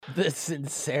The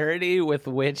sincerity with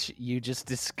which you just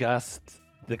discussed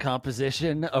the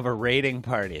composition of a raiding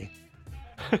party.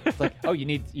 It's like, oh, you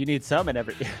need some in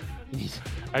every. You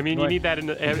need that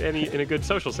in a good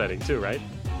social setting too, right?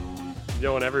 You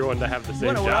don't want everyone to have the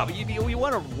same job. You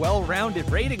want a well-rounded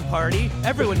raiding party.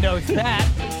 Everyone knows that.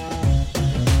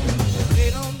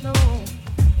 They don't know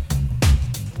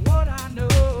what I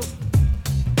know.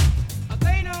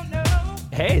 They don't know.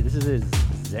 Hey, this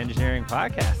is Engineering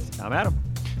Podcast. I'm Adam.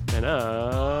 And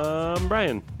I'm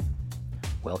Brian.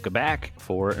 Welcome back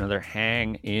for another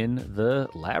hang in the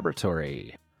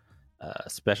laboratory.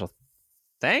 Special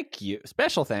thanks.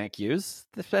 Special thanks.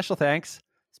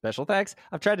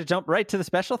 I've tried to jump right to the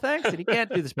special thanks, and you can't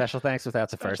do the special thanks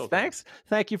without the first thanks.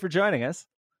 Thank you for joining us.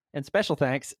 And special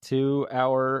thanks to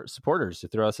our supporters who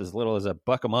throw us as little as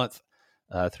 $1 a month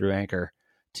through Anchor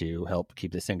to help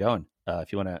keep this thing going.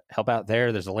 If you want to help out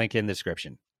there's a link in the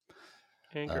description.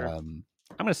 Anchor.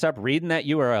 I'm going to stop reading that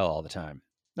URL all the time.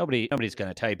 Nobody's going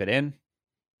to type it in.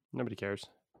 Nobody cares.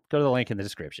 Go to the link in the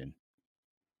description.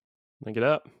 Link it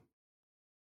up.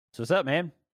 So what's up,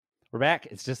 man? We're back.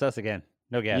 It's just us again.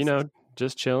 No guests.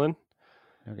 Just chilling.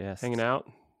 No guests. Hanging out.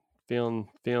 Feeling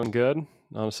good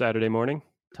on a Saturday morning.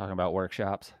 Talking about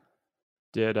workshops.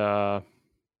 Did yoga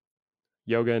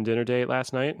and dinner date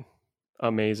last night.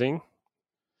 Amazing.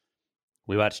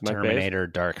 We watched Terminator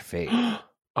Dark Fate.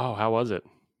 Oh, how was it?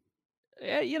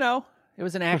 Yeah, it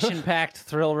was an action-packed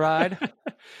thrill ride.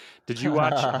 Did you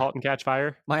watch Halt and Catch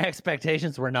Fire? My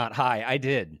expectations were not high. I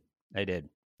did. It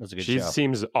was a good show. She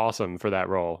seems awesome for that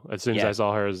role. As soon as I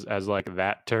saw her as like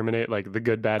that Terminator, like the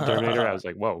good bad Terminator, I was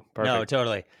like, whoa, perfect. No,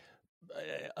 totally.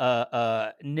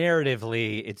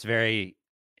 Narratively, it's very,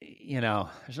 there's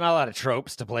not a lot of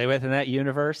tropes to play with in that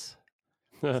universe.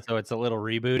 So it's a little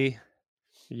rebooty.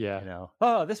 Yeah.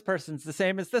 Oh, this person's the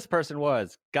same as this person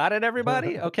was. Got it,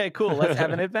 everybody? Okay, cool. Let's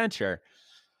have an adventure.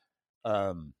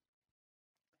 But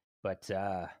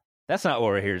that's not what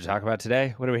we're here to talk about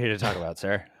today. What are we here to talk about,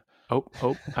 sir? Oh,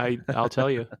 I'll tell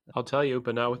you. I'll tell you,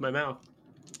 but not with my mouth.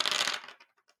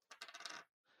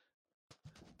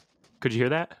 Could you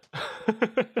hear that?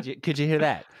 Could you hear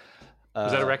that?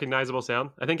 Is that a recognizable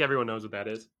sound? I think everyone knows what that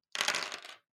is.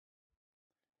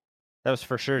 That was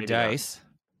for sure Maybe dice.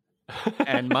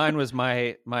 And mine was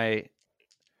my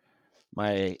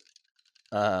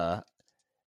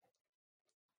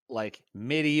like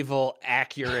medieval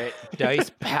accurate dice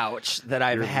pouch that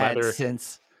I've had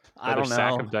since I don't know,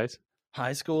 sack of dice.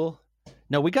 High school.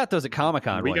 No, we got those at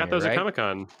Comic-Con. We got those at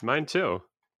Comic-Con. Mine too.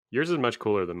 Yours is much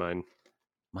cooler than mine.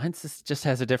 Mine just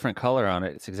has a different color on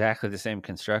it. It's exactly the same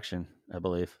construction, I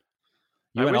believe.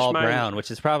 You went all brown,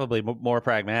 which is probably more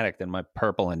pragmatic than my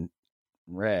purple and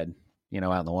red.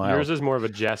 Out in the wild. Yours is more of a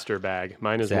jester bag.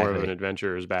 Mine is more of an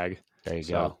adventurer's bag. There you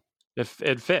go. It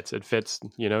fits. It fits.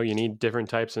 You need different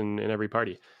types in every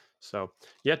party. So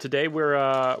yeah, today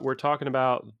we're talking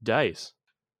about dice.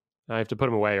 I have to put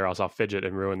them away, or else I'll fidget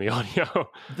and ruin the audio.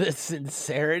 The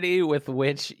sincerity with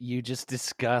which you just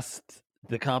discussed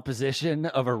the composition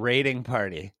of a raiding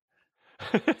party.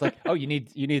 It's like, oh, you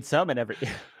need some in every.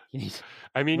 You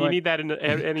need that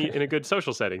in a good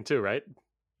social setting too, right?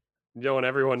 You don't want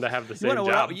everyone to have the same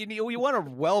job. You want a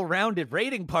well-rounded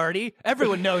raiding party.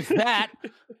 Everyone knows that.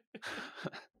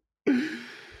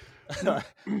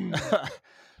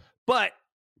 But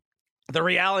the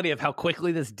reality of how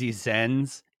quickly this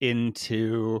descends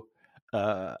into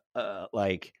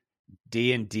like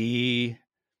D&D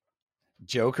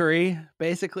jokery,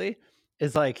 basically,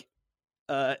 is like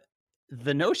the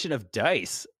notion of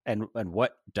dice and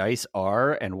what dice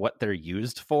are and what they're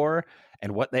used for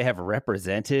and what they have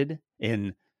represented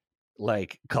in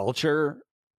like culture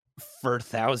for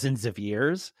thousands of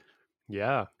years.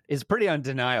 Yeah. Is pretty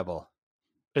undeniable.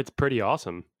 It's pretty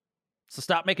awesome. So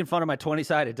stop making fun of my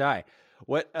 20-sided die.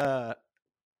 What so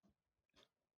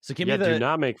give me do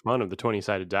not make fun of the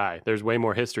 20-sided die. There's way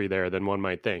more history there than one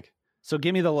might think. So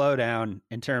give me the lowdown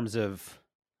in terms of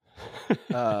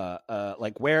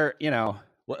like where,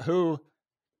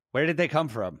 where did they come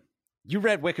from? You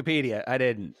read Wikipedia. I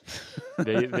didn't.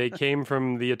 They came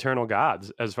from the eternal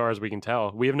gods, as far as we can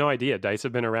tell. We have no idea. Dice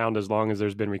have been around as long as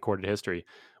there's been recorded history.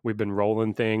 We've been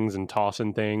rolling things and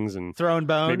tossing things and throwing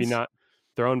bones. Maybe not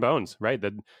throwing bones, right?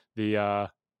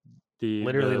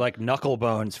 Literally like knuckle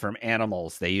bones from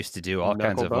animals. They used to do all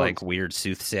kinds of like weird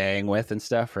soothsaying with and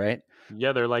stuff, right?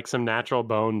 Yeah, they're like some natural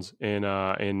bones in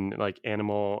like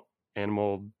animal.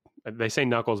 They say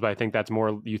knuckles, but I think that's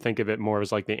more. You think of it more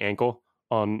as like the ankle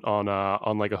on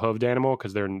like a hooved animal,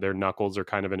 because their knuckles are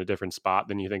kind of in a different spot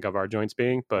than you think of our joints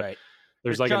being. But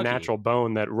there's like chunky. A natural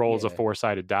bone that rolls a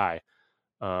 4-sided die,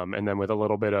 and then with a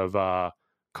little bit of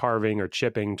carving or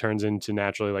chipping turns into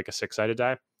naturally like a 6-sided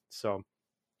die. So,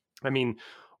 I mean,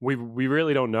 we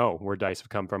really don't know where dice have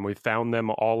come from. We've found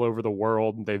them all over the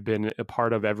world. They've been a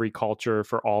part of every culture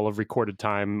for all of recorded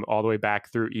time, all the way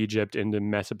back through Egypt into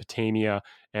Mesopotamia,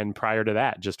 and prior to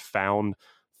that, just found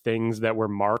things that were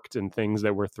marked and things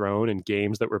that were thrown and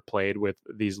games that were played with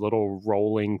these little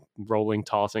rolling,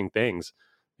 tossing things,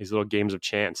 these little games of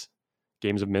chance,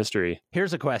 games of mystery.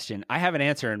 Here's a question. I have an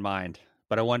answer in mind,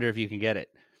 but I wonder if you can get it.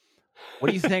 What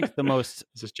do you think the most?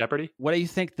 Is this Jeopardy? What do you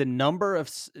think the number of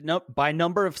by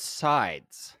number of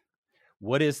sides?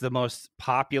 What is the most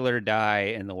popular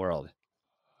die in the world?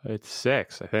 It's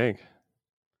 6, I think.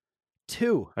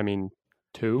 2. I mean,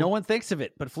 2. No one thinks of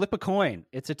it, but flip a coin.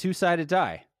 It's a 2-sided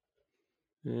die.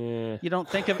 Eh. You don't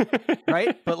think of it,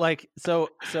 right? But like, so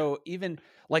even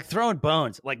like throwing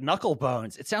bones, like knuckle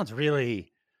bones, it sounds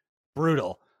really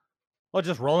brutal. Well,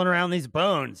 just rolling around these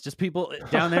bones, just people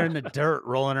down there in the dirt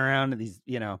rolling around these,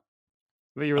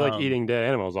 But you were like eating dead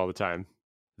animals all the time.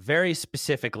 Very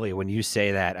specifically, when you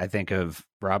say that, I think of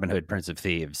Robin Hood, Prince of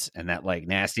Thieves, and that like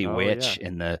nasty witch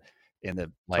in the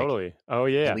like totally. Oh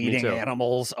yeah, bleeding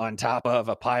animals on top of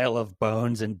a pile of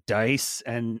bones and dice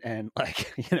and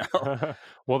like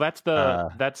Well, that's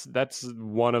that's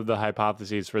one of the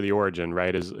hypotheses for the origin,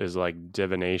 right? Is like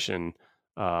divination,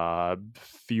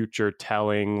 future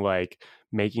telling, like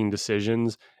making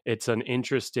decisions. It's an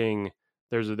interesting.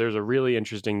 There's a really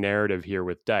interesting narrative here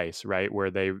with dice, right?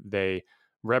 Where they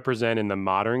represent in the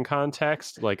modern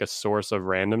context like a source of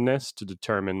randomness to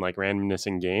determine like randomness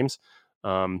in games,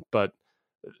 but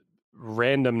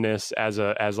randomness as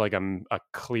like a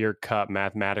clear cut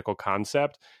mathematical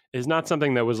concept is not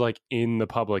something that was like in the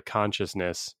public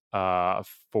consciousness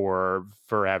for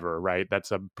forever, right?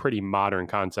 That's a pretty modern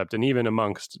concept, and even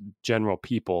amongst general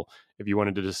people, if you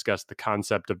wanted to discuss the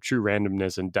concept of true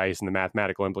randomness and dice and the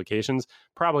mathematical implications,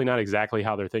 probably not exactly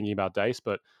how they're thinking about dice,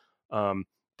 but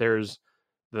there's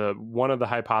one of the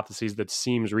hypotheses that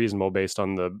seems reasonable based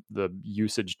on the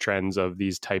usage trends of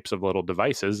these types of little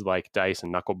devices like dice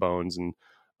and knuckle bones,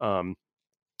 and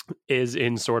is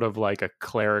in sort of like a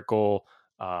clerical,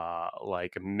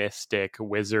 like mystic,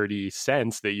 wizardy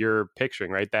sense that you're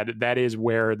picturing, right? That is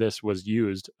where this was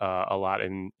used a lot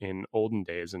in olden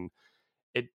days, and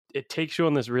it takes you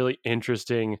on this really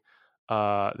interesting.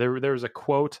 There was a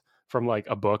quote from like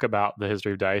a book about the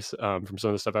history of dice, from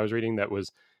some of the stuff I was reading, that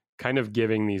was kind of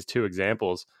giving these two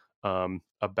examples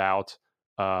about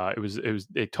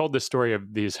it told this story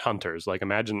of these hunters. Like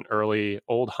imagine early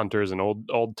old hunters in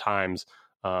old times,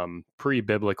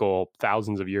 pre-biblical,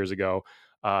 thousands of years ago,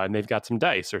 and they've got some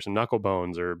dice or some knuckle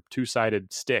bones or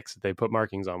 2-sided sticks that they put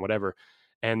markings on, whatever,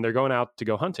 and they're going out to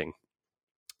go hunting,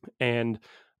 and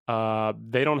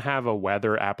they don't have a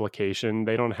weather application.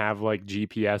 They don't have like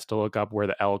GPS to look up where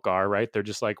the elk are, right? They're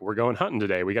just like, we're going hunting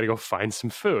today. We got to go find some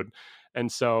food. And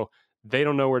so they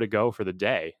don't know where to go for the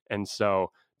day. And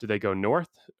so do they go north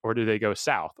or do they go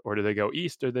south or do they go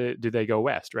east or do they go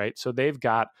west, right? So they've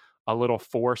got a little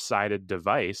 4-sided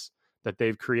device that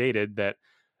they've created that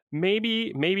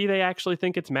maybe they actually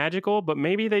think it's magical, but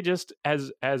maybe they just,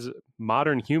 as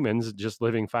modern humans just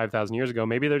living 5,000 years ago,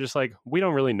 maybe they're just like, we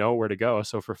don't really know where to go.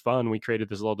 So for fun, we created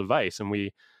this little device and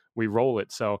we roll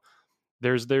it. So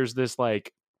there's this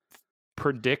like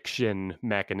prediction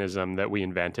mechanism that we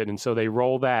invented. And so they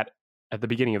roll that at the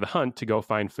beginning of the hunt to go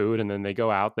find food. And then they go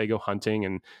out, they go hunting,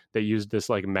 and they use this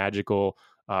like magical,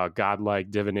 godlike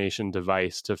divination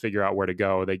device to figure out where to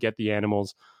go. They get the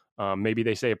animals. Maybe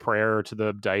they say a prayer to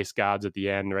the dice gods at the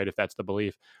end, right? If that's the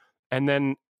belief. And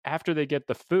then after they get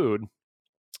the food,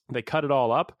 they cut it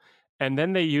all up. And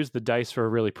then they use the dice for a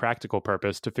really practical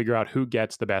purpose to figure out who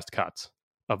gets the best cuts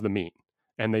of the meat.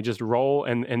 And they just roll.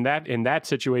 And in that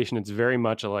situation, it's very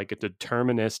much like a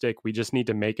deterministic, we just need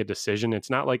to make a decision.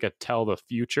 It's not like a tell the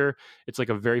future. It's like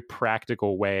a very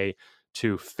practical way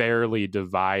to fairly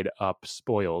divide up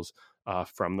spoils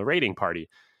from the raiding party.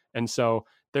 And so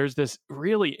there's this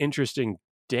really interesting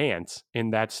dance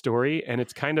in that story, and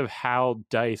it's kind of how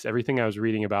dice, everything I was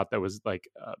reading about that was like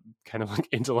kind of like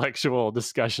intellectual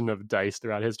discussion of dice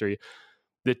throughout history,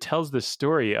 that tells the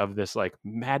story of this like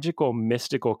magical,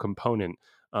 mystical component.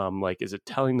 Like, is it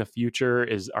telling the future?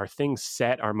 Are things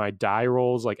set? Are my die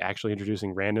rolls like actually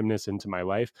introducing randomness into my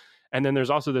life? And then there's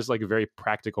also this like very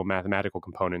practical mathematical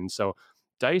component. And so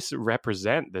dice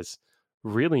represent this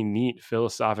really neat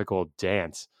philosophical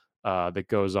dance that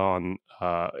goes on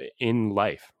in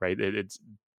life, right? It's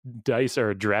dice are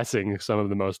addressing some of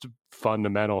the most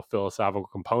fundamental philosophical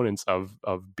components of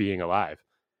being alive.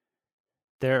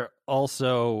 They're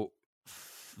also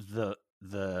the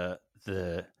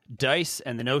dice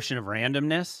and the notion of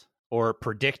randomness or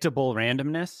predictable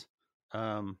randomness.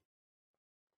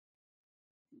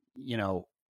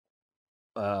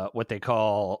 What they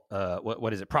call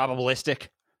what is it? Probabilistic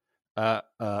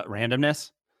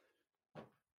randomness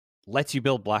lets you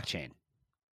build blockchain.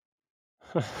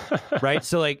 Right.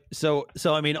 So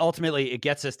I mean, ultimately it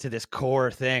gets us to this core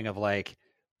thing of like,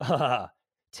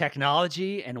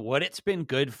 technology and what it's been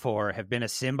good for have been a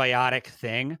symbiotic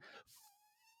thing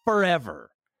forever.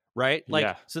 Right. Like,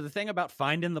 Yeah. so the thing about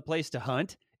finding the place to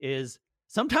hunt is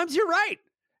sometimes you're right.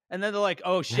 And then they're like,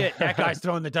 oh shit, that guy's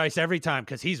throwing the dice every time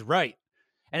because he's right.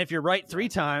 And if you're right 3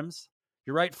 times,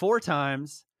 you're right 4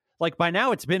 times. Like by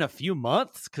now it's been a few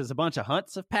months because a bunch of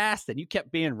hunts have passed and you kept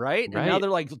being right. And now they're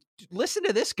like, listen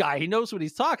to this guy. He knows what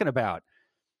he's talking about.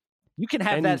 You can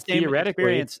have that same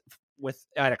experience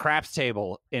at a craps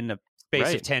table in the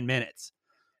space of 10 minutes.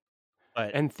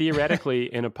 And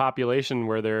theoretically, in a population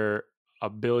where there are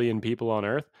 1 billion people on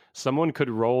Earth, someone could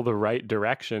roll the right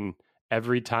direction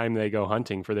every time they go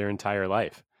hunting for their entire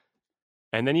life.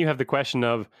 And then you have the question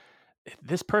of,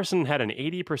 this person had an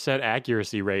 80%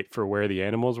 accuracy rate for where the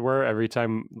animals were every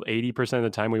time, 80% of the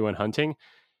time we went hunting.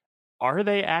 Are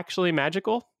they actually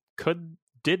magical?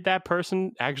 Did that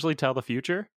person actually tell the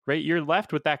future? Right? You're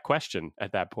left with that question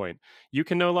at that point. You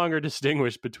can no longer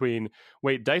distinguish between,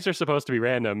 wait, dice are supposed to be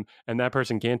random and that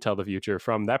person can't tell the future,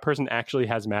 from that person actually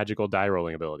has magical die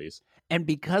rolling abilities. And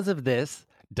because of this,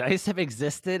 dice have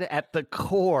existed at the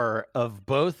core of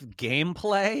both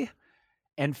gameplay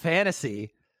and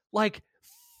fantasy, like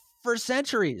for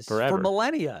centuries, Forever. for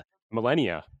millennia.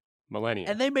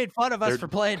 And they made fun of us for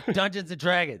playing Dungeons and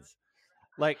Dragons.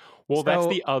 Like, well, that's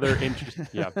the other interesting.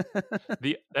 Yeah,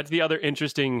 that's the other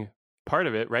interesting part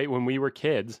of it, right? When we were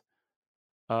kids,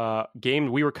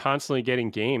 we were constantly getting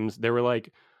games. There were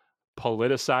like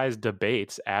politicized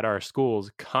debates at our schools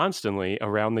constantly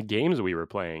around the games we were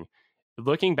playing.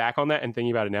 Looking back on that and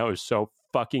thinking about it now, is so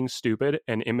fucking stupid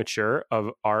and immature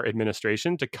of our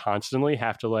administration to constantly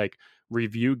have to like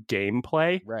review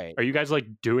gameplay. Right? Are you guys like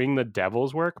doing the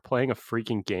devil's work, playing a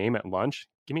freaking game at lunch?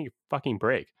 Give me a fucking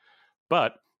break.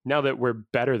 But now that we're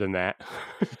better than that,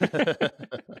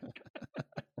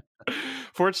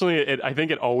 fortunately, I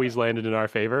think it always landed in our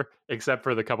favor, except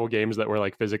for the couple games that were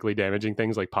like physically damaging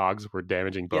things, like Pogs were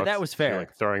damaging books. Yeah, that was fair.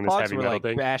 Like throwing Pogs this heavy were metal like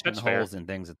thing. bashing holes in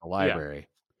things at the library.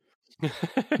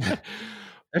 Yeah.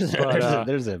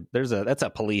 That's a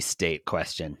police state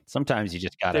question. Sometimes you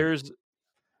just gotta.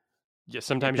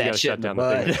 Sometimes you gotta shut down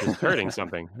the thing that's hurting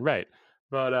something, right?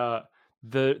 But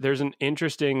there's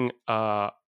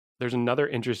another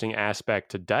interesting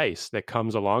aspect to dice that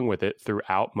comes along with it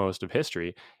throughout most of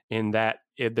history, in that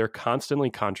they're constantly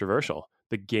controversial.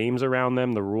 The games around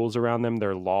them, the rules around them,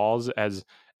 their laws, as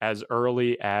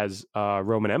early as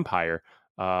Roman Empire,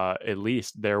 at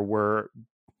least, there were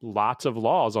lots of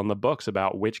laws on the books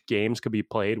about which games could be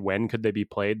played, when could they be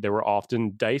played. There were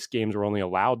often dice games were only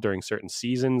allowed during certain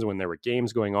seasons when there were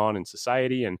games going on in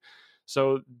society. And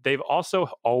so they've also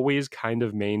always kind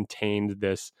of maintained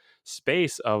this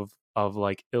space of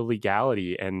like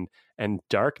illegality and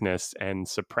darkness and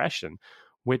suppression,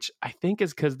 which I think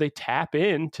is because they tap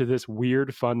into this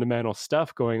weird fundamental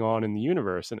stuff going on in the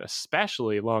universe. And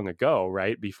especially long ago,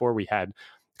 right, before we had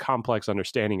complex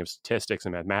understanding of statistics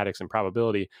and mathematics and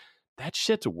probability, that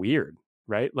shit's weird,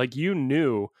 right? Like, you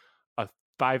knew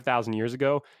 5,000 years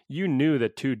ago, you knew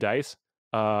that 2 dice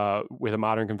with a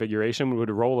modern configuration would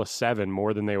roll a 7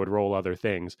 more than they would roll other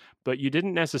things, but you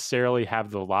didn't necessarily have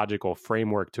the logical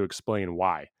framework to explain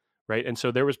why, right? And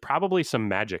so there was probably some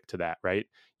magic to that, right?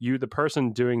 The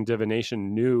person doing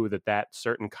divination knew that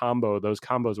certain combo, those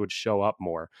combos would show up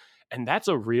more. And that's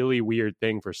a really weird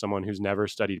thing for someone who's never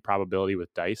studied probability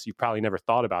with dice. You probably never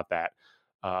thought about that.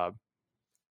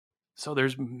 So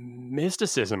there's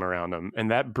mysticism around them,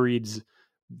 and that breeds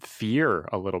fear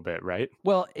a little bit, right?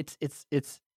 Well,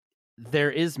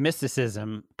 there is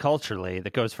mysticism culturally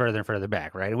that goes further and further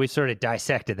back, right? And we've sort of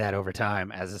dissected that over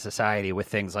time as a society with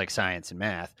things like science and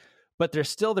math. But there's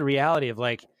still the reality of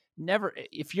like,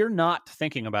 if you're not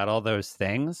thinking about all those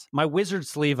things, my wizard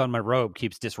sleeve on my robe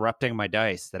keeps disrupting my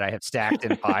dice that I have stacked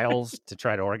in piles to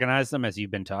try to organize them as you've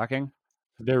been talking.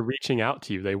 They're reaching out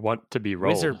to you. They want to be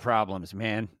rolled. Wizard problems,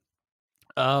 man.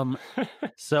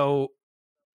 So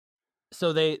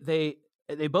they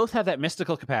both have that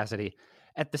mystical capacity.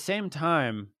 At the same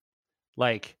time,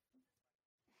 like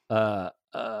the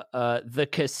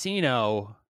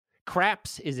casino,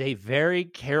 craps is a very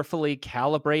carefully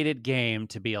calibrated game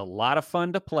to be a lot of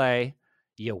fun to play.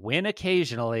 You win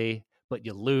occasionally, but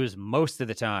you lose most of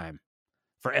the time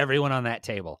for everyone on that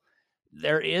table.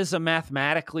 There is a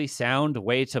mathematically sound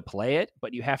way to play it,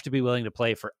 but you have to be willing to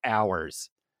play for hours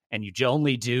and you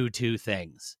only do 2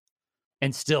 things.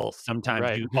 And still sometimes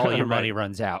Right. all your money Right.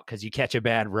 runs out because you catch a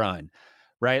bad run,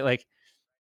 right? Like,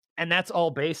 and that's all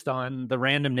based on the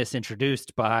randomness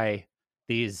introduced by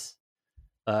these,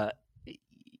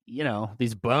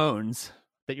 these bones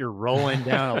that you're rolling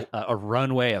down a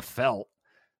runway of felt.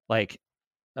 Like,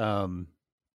 it's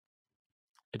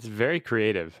very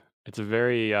creative. It's a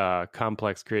very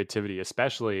complex creativity,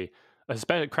 especially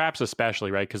craps,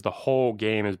 especially, right? Because the whole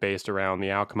game is based around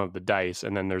the outcome of the dice,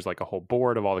 and then there's like a whole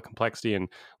board of all the complexity. And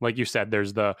like you said,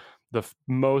 there's the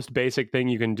most basic thing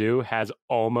you can do has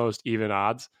almost even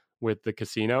odds with the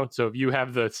casino. So if you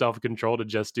have the self control to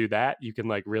just do that, you can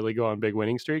like really go on big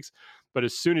winning streaks. But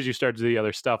as soon as you start to do the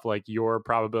other stuff, like your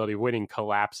probability of winning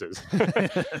collapses.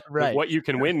 right. What you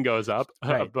can win goes up,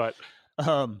 Right. but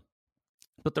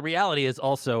the reality is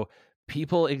also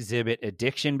people exhibit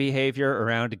addiction behavior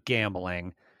around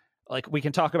gambling. Like, we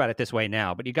can talk about it this way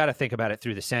now, but you got to think about it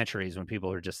through the centuries when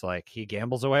people are just like, he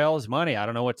gambles away all his money. I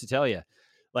don't know what to tell you.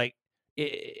 Like,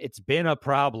 it's been a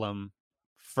problem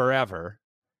forever,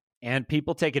 and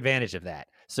people take advantage of that.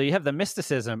 So you have the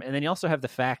mysticism, and then you also have the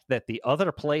fact that the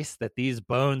other place that these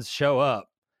bones show up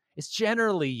is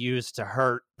generally used to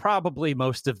hurt probably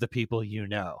most of the people you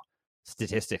know,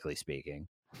 statistically speaking.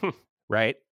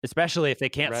 Right? Especially if they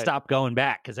can't stop going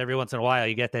back, because every once in a while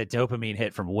you get that dopamine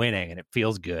hit from winning and it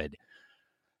feels good.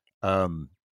 And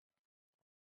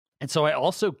so I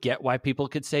also get why people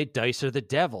could say dice are the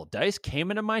devil. Dice came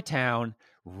into my town,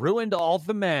 ruined all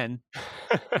the men.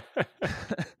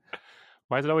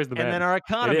 Why is it always the men? And then our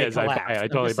economy collapsed. I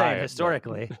totally buy it.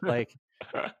 Historically, like,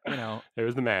 it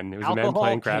was the men. It was alcohol the men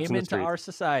playing craps came in the streets. into our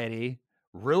society,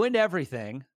 ruined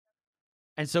everything,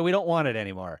 and so we don't want it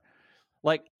anymore.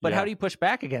 Like, but how do you push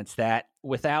back against that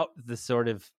without the sort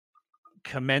of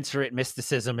commensurate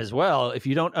mysticism as well, if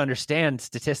you don't understand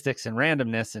statistics and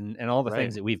randomness and all the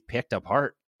things that we've picked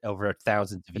apart over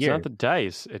thousands of years? It's not the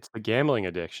dice, it's the gambling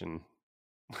addiction.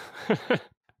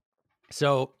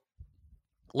 So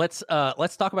let's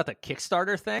talk about the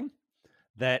Kickstarter thing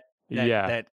that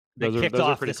kicked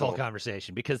off this whole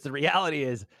conversation, because the reality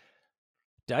is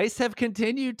dice have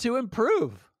continued to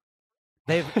improve.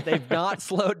 They've not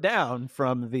slowed down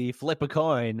from the flip a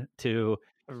coin to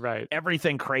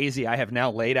everything crazy I have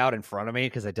now laid out in front of me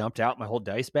because I dumped out my whole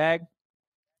dice bag.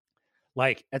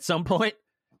 Like, at some point,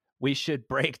 we should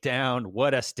break down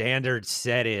what a standard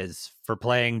set is for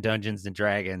playing Dungeons and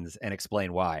Dragons and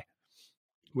explain why.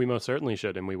 We most certainly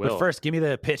should, and we will. But first, give me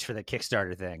the pitch for the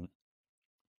Kickstarter thing.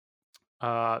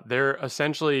 They're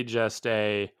essentially just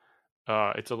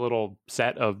it's a little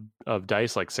set of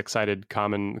dice, like six-sided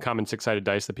common six-sided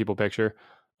dice that people picture,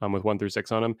 with 1 through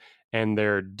 6 on them, and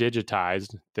they're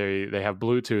digitized. They have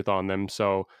Bluetooth on them,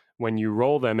 so when you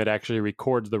roll them, it actually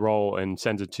records the roll and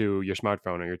sends it to your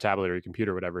smartphone or your tablet or your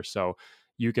computer or whatever. So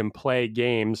you can play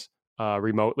games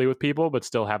remotely with people, but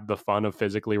still have the fun of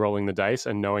physically rolling the dice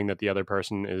and knowing that the other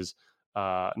person is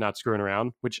not screwing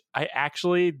around, which I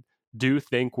actually do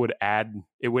think would add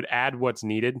what's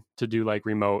needed to do like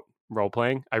remote role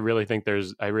playing. I really think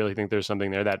there's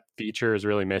something there. That feature is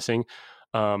really missing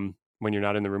when you're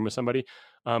not in the room with somebody.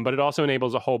 But it also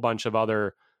enables a whole bunch of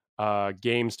other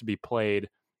games to be played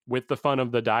with the fun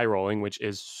of the die rolling, which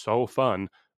is so fun.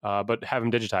 But have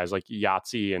them digitized, like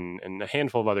Yahtzee and a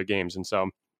handful of other games. And so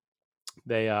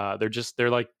they're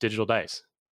like digital dice,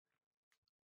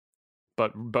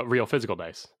 but real physical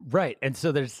dice. Right. And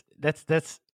so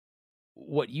that's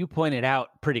what you pointed out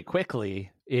pretty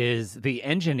quickly, is the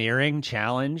engineering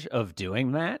challenge of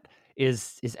doing that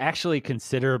is actually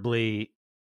considerably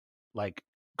like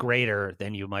greater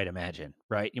than you might imagine,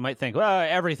 right? You might think, well,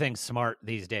 everything's smart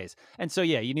these days. And so,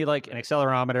 yeah, you need like an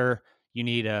accelerometer, you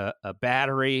need a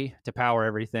battery to power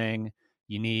everything,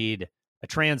 you need a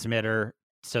transmitter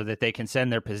so that they can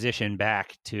send their position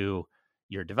back to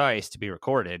your device to be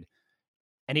recorded.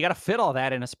 And you got to fit all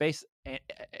that in a space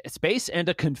and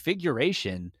a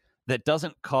configuration that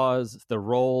doesn't cause the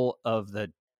roll of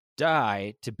the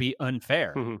die to be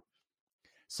unfair. Mm-hmm.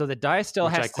 So the die still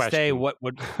has to stay what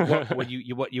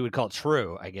you would call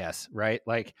true, I guess, right?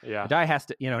 Like the die has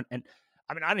to, and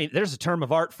I mean, there's a term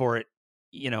of art for it,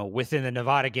 within the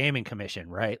Nevada Gaming Commission,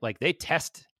 right? Like they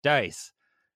test dice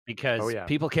because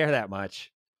people care that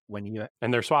much.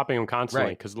 And they're swapping them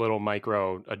constantly because little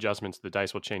micro adjustments to the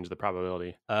dice will change the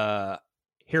probability.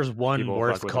 Here's one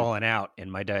worth calling out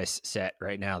in my dice set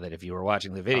right now that if you were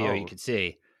watching the video, you could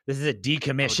see. This is a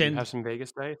decommissioned. Do you have some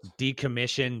Vegas dice?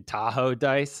 Decommissioned Tahoe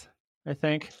dice, I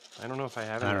think. I don't know if I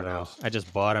have. I don't know. I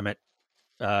just bought them at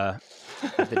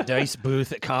the dice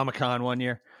booth at Comic-Con one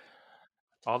year.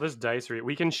 All this dice,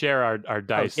 we can share our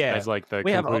dice yeah. as like the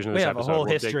We have conclusion a, of we this have a episode. whole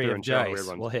We'll dig history through of and share all the weird dice.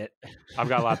 ones. We'll hit. I've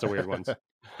got lots of weird ones.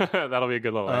 That'll be a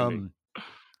good little ending.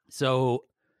 So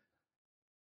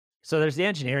there's the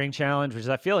engineering challenge, which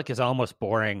I feel like is almost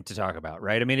boring to talk about,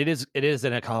 right? I mean, it is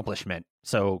an accomplishment.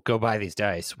 So go buy these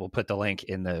dice. We'll put the link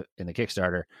in the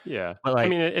Kickstarter. Yeah, But like, I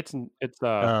mean, it's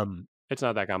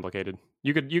not that complicated.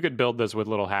 You could build this with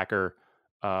little hacker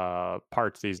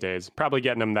parts these days. Probably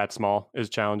getting them that small is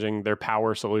challenging. Their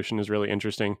power solution is really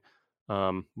interesting.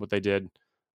 What they did,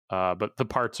 but the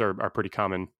parts are pretty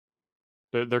common.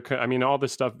 They're I mean, all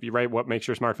this stuff, right? What makes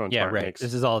your smartphone smart? right.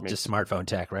 This is all just smartphone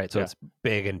tech, right? So it's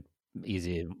big and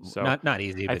easy. So not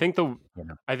easy. But, I think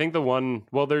the one.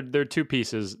 Well, there are two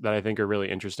pieces that I think are really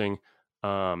interesting.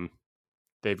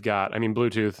 They've got, I mean,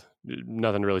 Bluetooth.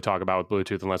 Nothing to really talk about with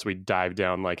Bluetooth unless we dive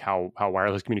down like how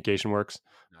wireless communication works.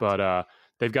 But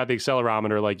they've got the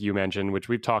accelerometer, like you mentioned, which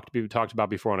we've talked about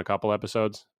before on a couple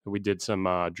episodes. We did some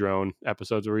drone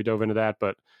episodes where we dove into that,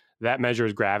 but that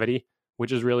measures gravity,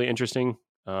 which is really interesting.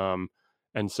 And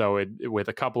so with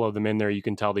a couple of them in there, you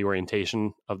can tell the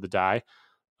orientation of the die,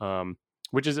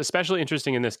 which is especially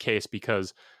interesting in this case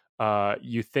because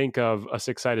you think of a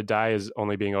 6-sided die as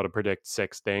only being able to predict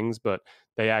 6 things, but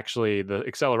the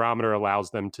accelerometer allows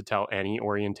them to tell any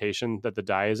orientation that the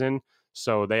die is in.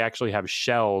 So they actually have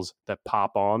shells that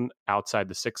pop on outside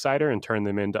the 6-sider and turn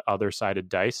them into other sided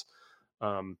dice.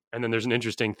 And then there's an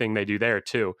interesting thing they do there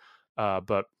too.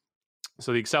 But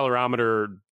so the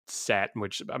accelerometer set,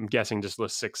 which I'm guessing just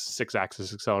lists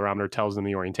 6-axis accelerometer, tells them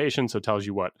the orientation. So it tells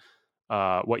you what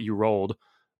you rolled.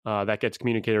 That gets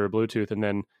communicated over Bluetooth, and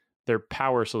then their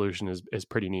power solution is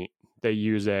pretty neat. They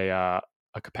use a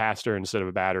capacitor instead of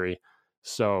a battery,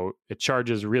 so it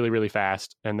charges really, really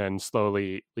fast and then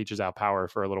slowly leaches out power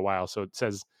for a little while. So it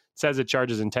says it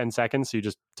charges in 10 seconds. So you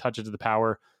just touch it to the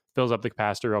power, fills up the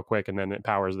capacitor real quick, and then it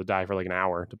powers the die for like an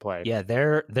hour to play. Yeah,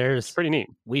 there's it's pretty neat.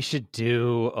 We should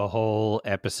do a whole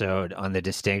episode on the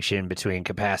distinction between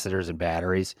capacitors and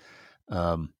batteries,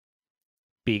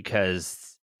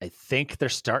 because I think they're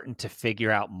starting to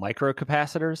figure out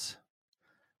microcapacitors,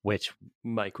 which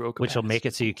will make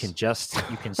it so you can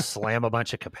slam a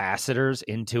bunch of capacitors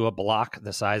into a block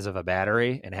the size of a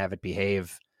battery and have it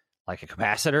behave like a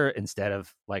capacitor instead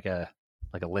of like a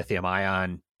lithium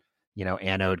ion,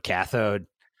 anode cathode.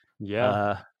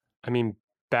 Yeah. I mean,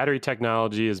 battery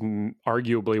technology is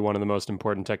arguably one of the most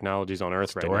important technologies on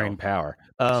Earth right now. Storing power.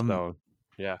 So,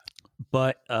 yeah.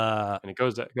 But and it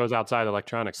goes outside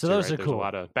electronics. So too, those right? are There's cool. A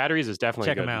lot of batteries is definitely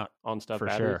check good them out on stuff for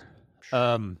batteries.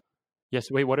 Sure. Yes.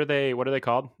 Wait. What are they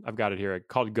called? I've got it here.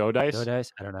 Called Go Dice. Go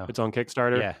Dice. I don't know. It's on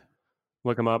Kickstarter. Yeah.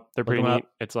 Look them up. They're pretty neat.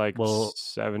 It's like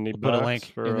 $70. Put a link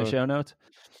for in the show notes.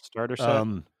 Starter set.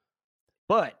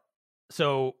 But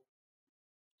so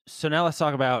now let's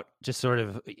talk about just sort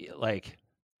of like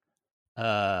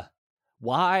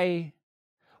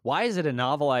why is it a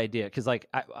novel idea? Because like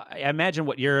I imagine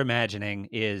what you're imagining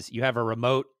is you have a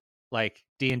remote like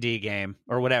D&D game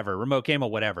or whatever, remote game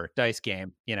or whatever, dice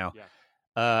game,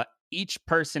 Yeah. Each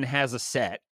person has a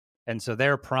set, and so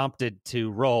they're prompted to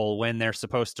roll when they're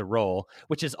supposed to roll,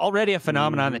 which is already a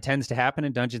phenomenon that tends to happen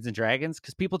in Dungeons and Dragons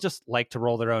because people just like to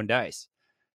roll their own dice.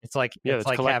 It's like it's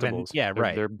like having They're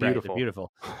beautiful. They're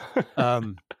beautiful.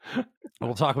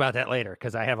 We'll talk about that later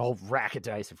because I have a whole rack of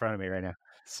dice in front of me right now.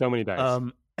 So many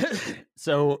dice.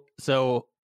 So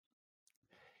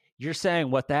you're saying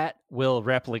what that will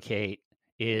replicate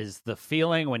is the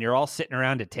feeling when you're all sitting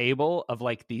around a table of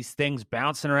like these things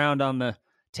bouncing around on the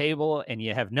table and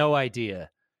you have no idea.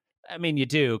 I mean, you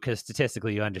do because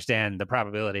statistically you understand the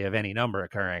probability of any number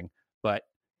occurring, but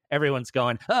everyone's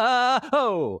going,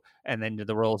 oh, and then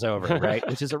the roll's over, right?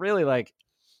 Which is a really like,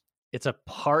 it's a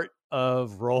part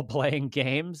of role-playing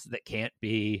games that can't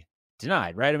be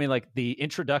denied, right? I mean, like the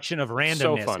introduction of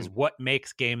randomness is what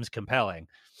makes games compelling.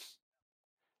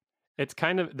 It's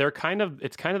kind of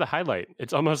the highlight.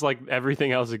 It's almost like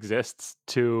everything else exists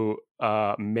to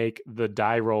make the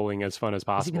die rolling as fun as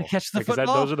possible. Is he gonna catch the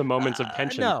football? Those are the moments of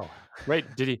tension. No. Right?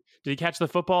 Did he catch the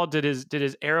football? Did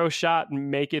his arrow shot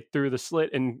make it through the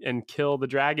slit and kill the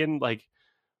dragon? Like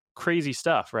crazy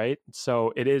stuff, right?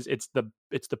 So it's the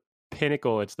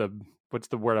pinnacle. It's the, what's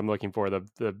the word I'm looking for?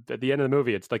 The at the end of the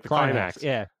movie, it's like the climax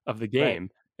of the game.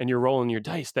 Right. And you're rolling your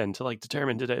dice then to like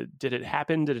determine did it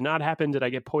happen? Did it not happen? Did I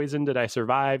get poisoned? Did I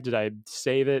survive? Did I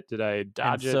save it? Did I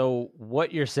dodge it? So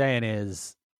what you're saying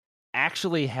is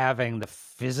actually having the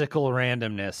physical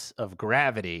randomness of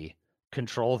gravity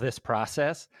control this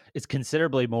process is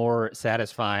considerably more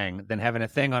satisfying than having a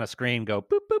thing on a screen go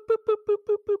boop, boop, boop, boop, boop,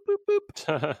 boop, boop, boop,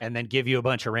 boop, and then give you a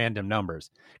bunch of random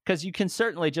numbers. Because you can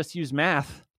certainly just use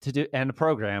math to do and a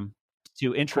program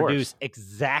to introduce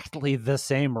exactly the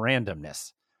same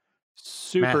randomness.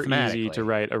 Super easy Mathematically. to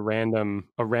write a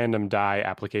random die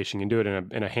application. You can do it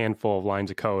in a handful of lines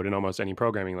of code in almost any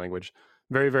programming language.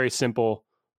 Very, very simple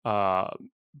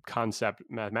concept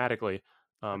mathematically.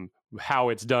 How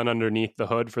it's done underneath the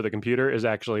hood for the computer is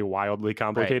actually wildly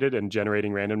complicated, and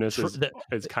generating randomness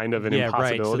is kind of an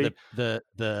impossibility So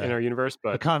in our universe.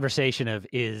 the But conversation of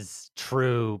is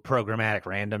true programmatic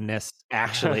randomness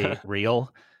actually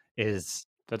real is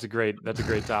that's a great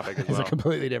topic as is well. a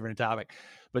completely different topic.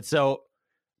 But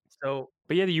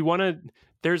but yeah, you want to.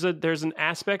 There's an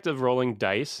aspect of rolling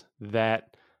dice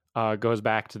that goes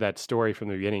back to that story from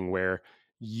the beginning, where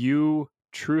you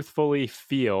truthfully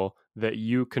feel that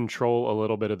you control a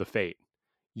little bit of the fate.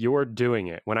 You're doing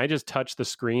it. When I just touch the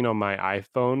screen on my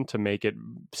iPhone to make it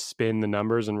spin the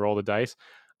numbers and roll the dice,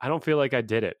 I don't feel like I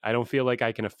did it. I don't feel like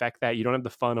I can affect that. You don't have the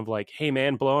fun of like, hey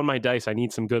man, blow on my dice. I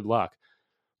need some good luck.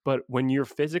 But when you're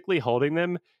physically holding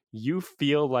them, you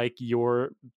feel like you're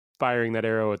firing that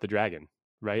arrow at the dragon,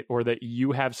 right? Or that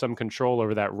you have some control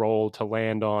over that roll to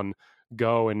land on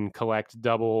go and collect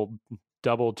double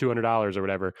 $200 or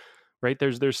whatever, right?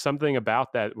 There's something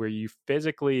about that where you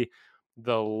physically,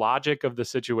 the logic of the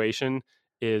situation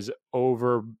is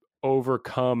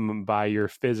overcome by your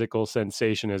physical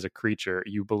sensation as a creature.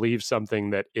 You believe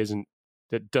something that kind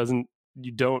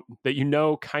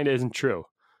of isn't true,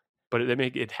 but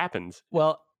it happens.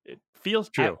 well, It feels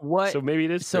true. So maybe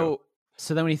it is true.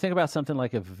 So then when you think about something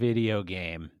like a video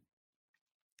game,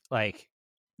 like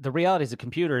the reality is a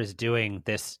computer is doing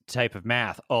this type of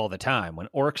math all the time. When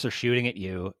orcs are shooting at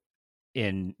you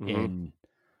in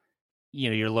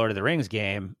your Lord of the Rings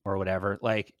game or whatever,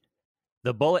 like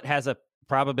the bullet has a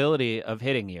probability of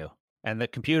hitting you. And the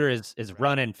computer is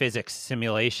running physics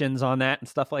simulations on that and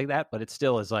stuff like that, but it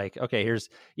still is like, okay, here's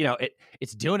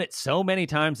it's doing it so many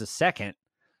times a second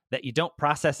that you don't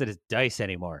process it as dice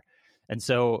anymore. And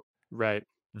so right,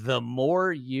 the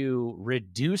more you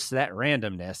reduce that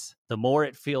randomness, the more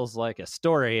it feels like a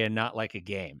story and not like a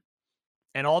game.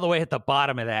 And all the way at the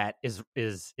bottom of that is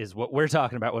what we're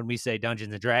talking about when we say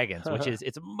Dungeons and Dragons, which is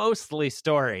it's mostly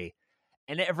story.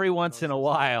 And every once in a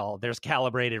while, there's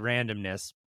calibrated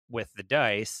randomness with the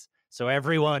dice. So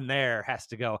everyone there has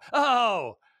to go,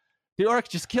 oh, the orc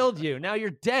just killed you. Now you're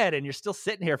dead, and you're still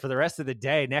sitting here for the rest of the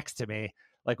day next to me.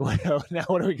 Like, now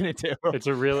what are we going to do? It's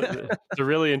a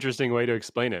really interesting way to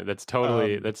explain it. That's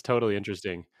totally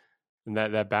interesting, and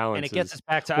that balance. And it gets us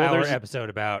back to our episode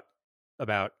about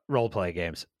role play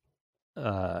games,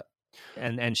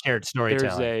 and shared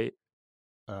storytelling.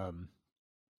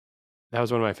 That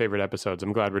was one of my favorite episodes.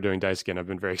 I'm glad we're doing dice again. I've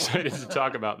been very excited to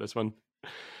talk about this one.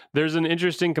 There's an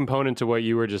interesting component to what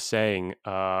you were just saying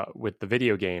with the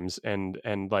video games and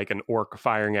like an orc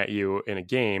firing at you in a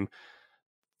game.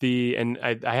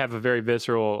 I have a very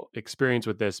visceral experience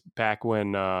with this back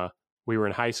when we were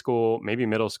in high school, maybe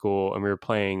middle school, and we were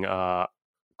playing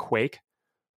Quake,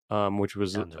 which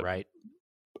was right.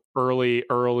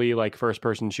 early like first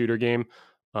person shooter game.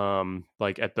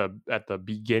 Like at the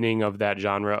beginning of that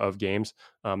genre of games,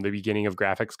 the beginning of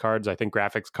graphics cards. I think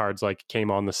graphics cards like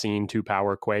came on the scene to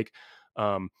power Quake.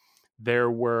 There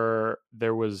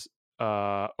was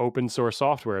open source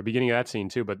software at the beginning of that scene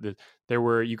too, but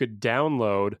you could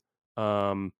download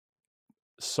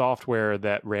software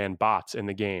that ran bots in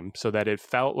the game so that it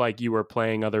felt like you were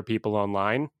playing other people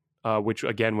online, which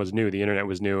again was new. The internet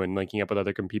was new, and linking up with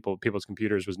other people's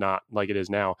computers was not like it is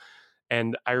now.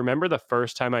 And I remember the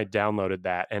first time I downloaded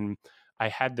that, and I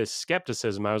had this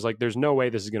skepticism. I was like, there's no way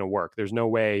this is going to work. There's no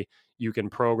way you can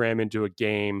program into a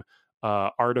game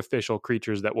artificial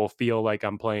creatures that will feel like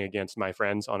I'm playing against my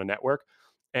friends on a network.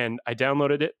 And I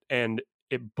downloaded it, and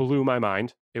it blew my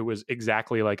mind. It was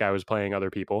exactly like I was playing other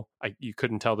people. You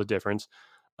couldn't tell the difference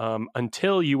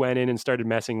until you went in and started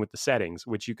messing with the settings,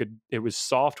 which it was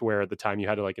software at the time. You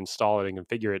had to like install it and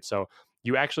configure it. So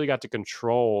you actually got to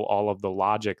control all of the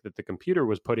logic that the computer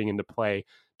was putting into play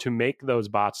to make those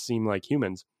bots seem like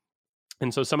humans.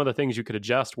 And so some of the things you could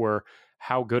adjust were,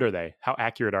 how good are they? How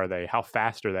accurate are they? How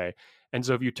fast are they? And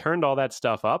so if you turned all that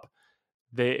stuff up,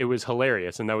 it was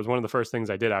hilarious. And that was one of the first things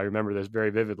I did. I remember this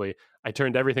very vividly. I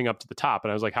turned everything up to the top,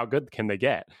 and I was like, how good can they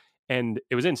get? And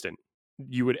it was instant.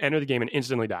 You would enter the game and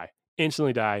instantly die.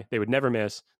 They would never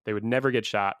miss. They would never get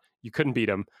shot. You couldn't beat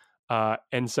them.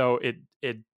 And so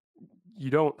you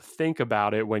don't think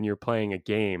about it when you're playing a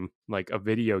game, like a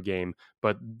video game,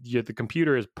 but the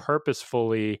computer is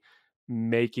purposefully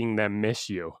making them miss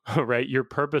you, right? You're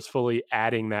purposefully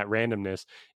adding that randomness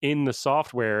in the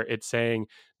software. It's saying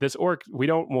this orc,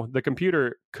 the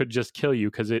computer could just kill you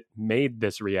because it made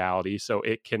this reality, so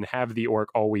it can have the orc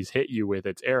always hit you with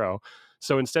its arrow.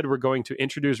 So instead, we're going to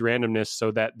introduce randomness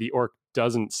so that the orc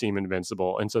doesn't seem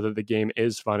invincible, and so that the game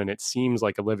is fun and it seems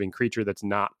like a living creature that's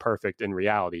not perfect in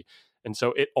reality. And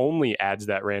so it only adds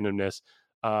that randomness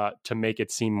to make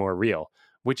it seem more real,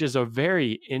 which is a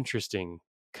very interesting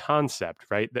concept,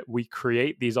 right? That we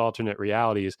create these alternate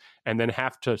realities and then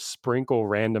have to sprinkle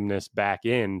randomness back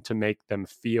in to make them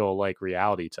feel like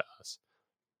reality to us.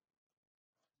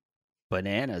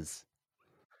 Bananas.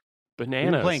 We were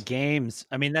Bananas. playing games.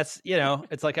 I mean, that's, you know,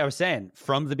 it's like I was saying,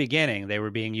 from the beginning, they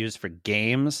were being used for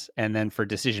games and then for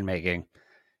decision making.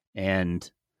 And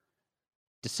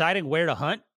deciding where to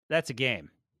hunt, that's a game.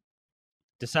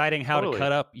 Deciding how Totally. to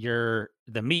cut up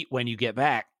the meat when you get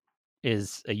back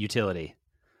is a utility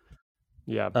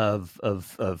Yeah. of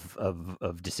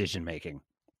decision making.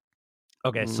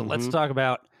 Okay, so let's Mhm. talk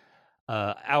about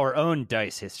our own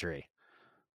dice history.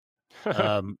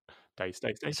 Dice.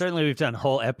 Certainly, we've done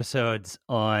whole episodes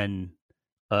on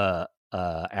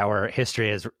our history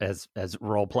as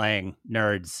role playing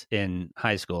nerds in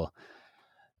high school.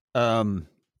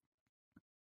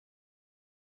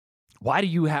 Why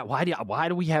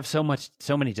do we have so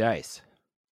many dice?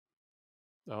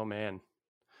 Oh man.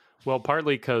 Well,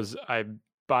 partly because I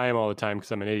buy them all the time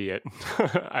because I'm an idiot.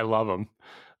 I love them.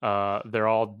 They're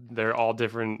all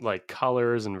different like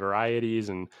colors and varieties,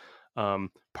 and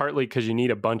partly because you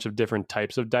need a bunch of different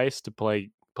types of dice to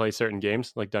play certain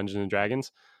games like Dungeons and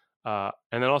Dragons. And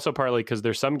then also partly because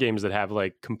there's some games that have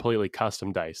like completely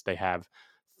custom dice. They have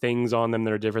things on them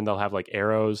that are different. They'll have like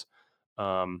arrows.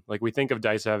 Like we think of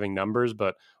dice having numbers,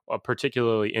 but a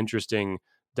particularly interesting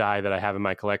die that I have in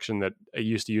my collection that I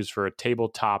used to use for a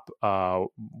tabletop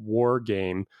war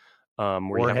game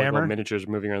where you have like little Warhammer? miniatures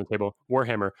moving around the table.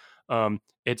 Warhammer.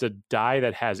 It's a die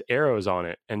that has arrows on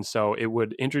it, and so it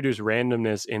would introduce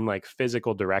randomness in like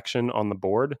physical direction on the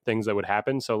board, things that would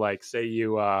happen. So like say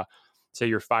you're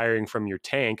firing from your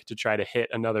tank to try to hit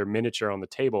another miniature on the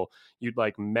table, you'd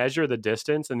like measure the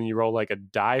distance and then you roll like a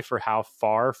die for how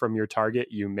far from your target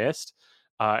you missed.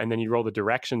 And then you roll the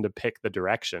direction to pick the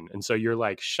direction. And so your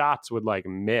like shots would like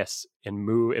miss and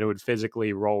move, and it would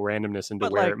physically roll randomness into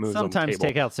But where like it moves on the sometimes table.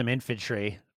 take out some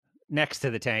infantry next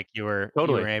to the tank you were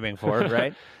Totally. aiming for,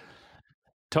 right?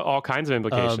 To all kinds of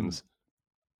implications.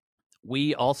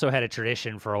 We also had a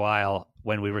tradition for a while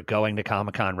when we were going to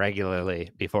Comic-Con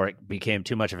regularly before it became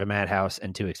too much of a madhouse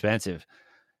and too expensive,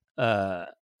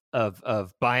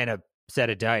 of buying a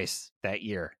set of dice that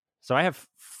year. So I have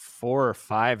 4 or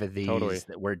 5 of these Totally.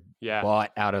 that were Yeah.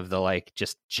 bought out of the like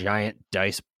just giant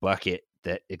dice bucket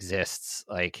that exists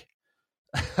like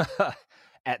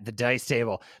at the dice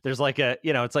table. There's like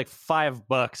it's like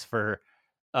 $5 for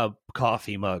a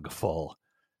coffee mug full.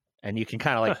 And you can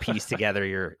kind of like piece together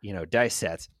your, dice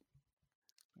sets.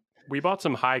 We bought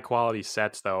some high quality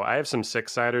sets though. I have some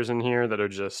 6-siders in here that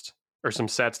are some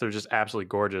sets that are just absolutely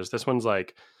gorgeous. This one's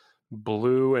like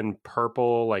blue and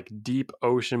purple, like deep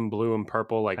ocean blue and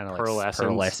purple, like Kinda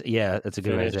pearlescence. Yeah, that's a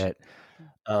good way to say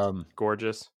it.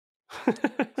 Gorgeous.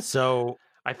 So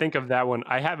I think of that one.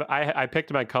 I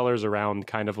picked my colors around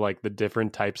kind of like the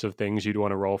different types of things you'd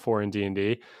want to roll for in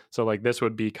D&D. So like this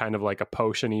would be kind of like a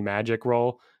potion-y magic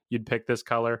roll. You'd pick this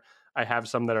color. I have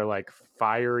some that are like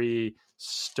fiery,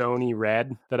 stony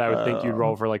red that I would think you'd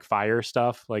roll for like fire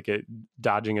stuff, like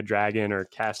dodging a dragon or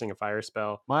casting a fire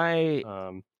spell.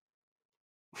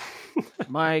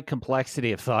 My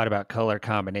complexity of thought about color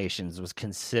combinations was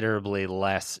considerably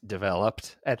less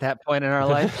developed at that point in our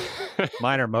life.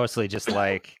 Mine are mostly just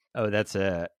like, oh, that's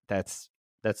a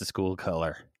school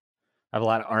color. I have a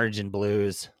lot of orange and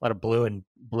blues, a lot of blue and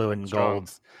Strong.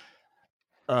 golds.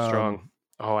 Strong.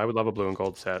 Oh, I would love a blue and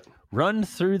gold set. Run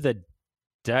through the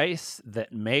dice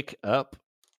that make up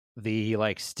the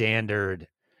like standard,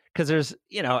 because there's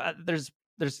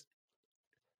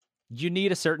you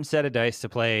need a certain set of dice to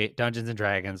play Dungeons and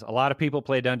Dragons. A lot of people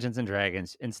play Dungeons and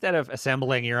Dragons. Instead of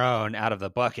assembling your own out of the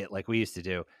bucket like we used to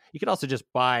do, you could also just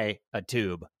buy a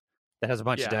tube that has a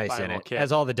bunch of dice in it. It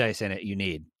has all the dice in it you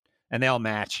need, and they all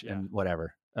match and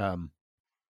whatever.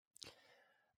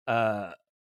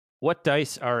 What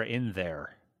dice are in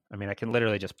there? I mean, I can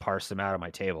literally just parse them out on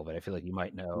my table, but I feel like you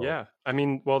might know. Yeah, I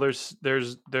mean, well, there's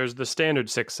the standard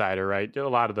 6-sider, right? A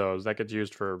lot of those that gets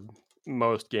used for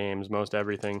most games, most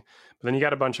everything. But then you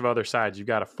got a bunch of other sides. You've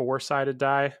got a 4-sided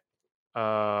die,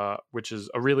 which is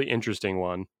a really interesting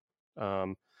one.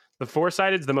 The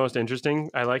 4-sided is the most interesting.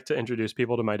 I like to introduce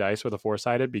people to my dice with a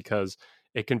 4-sided because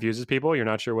it confuses people. You're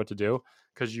not sure what to do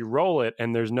because you roll it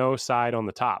and there's no side on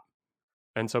the top.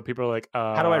 And so people are like,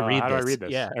 how do I read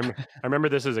this? Yeah. I remember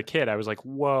this as a kid. I was like,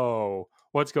 whoa,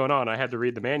 what's going on. I had to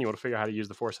read the manual to figure out how to use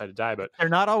the 4-sided die, but They're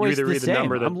not always either the read the same.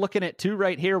 number that- I'm looking at 2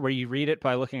 right here where you read it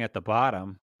by looking at the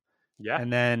bottom. yeah,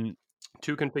 And then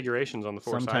 2 configurations on the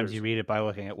 4-siders. sometimes you read it by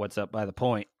looking at what's up by the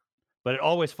point. But it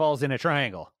always falls in a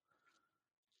triangle.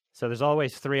 So there's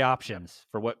always 3 options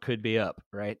for what could be up,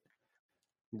 right?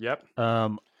 Yep.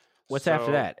 What's after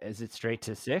So, that? Is it straight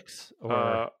to 6?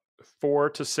 Or 4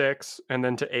 to 6, and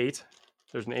then to 8.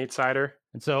 There's an 8-sider.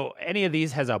 and so any of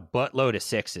these has a buttload of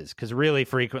 6s, because really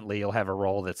frequently you'll have a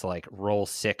roll that's like roll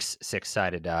 6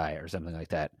 6-sided die or something like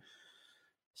that.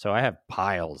 So I have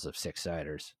piles of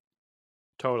 6-siders.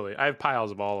 Totally. I have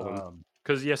piles of all of them.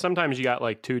 Because, yeah, sometimes you got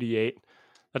like 2d8.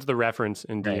 That's the reference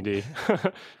in Right. D&D.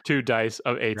 2 dice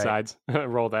of 8 Right. sides.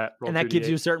 Roll that. Roll And that gives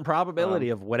you a 2d8. certain probability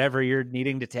of whatever you're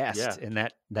needing to test Yeah. in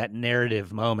that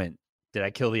narrative moment. Did I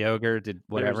kill the ogre? Did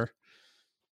whatever?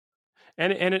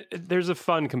 And there's a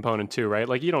fun component too, right?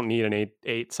 Like you don't need an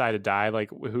 8-sided die. Like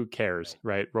who cares,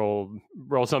 right? Roll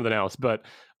something else. But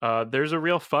there's a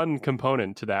real fun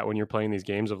component to that when you're playing these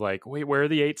games of like, wait, where are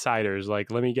the 8-siders?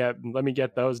 Like let me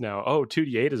get those now. Oh,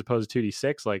 2d8 as opposed to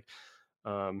 2d6. Like,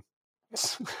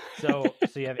 So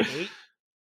you have 8.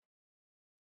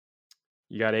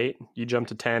 You got 8. You jump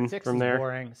to 10 6 from is there.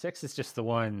 boring. 6 is just the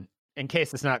one. In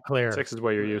case it's not clear, 6 is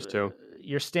what you're used to.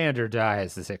 Your standard die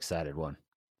is the 6-sided one.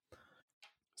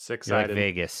 You're 6-sided. like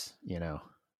Vegas,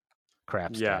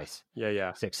 craps dice.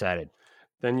 Yeah. 6-sided.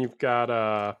 Then you've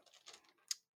got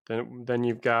then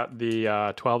you've got the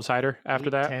 12-sider after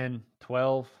 8, that, 10,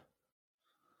 12,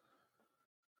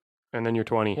 and then you're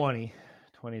 20. 20.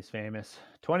 20 is famous.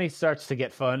 20 starts to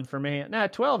get fun for me.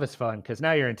 12 is fun because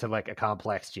now you're into like a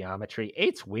complex geometry.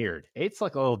 8's weird. 8's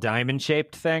like a little diamond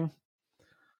shaped thing.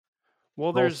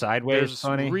 Well, Roll sideways, there's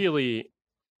funny.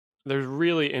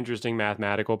 really interesting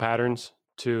mathematical patterns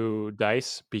to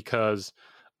dice because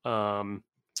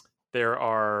there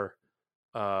are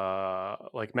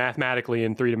like mathematically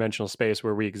in 3-dimensional space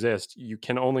where we exist, you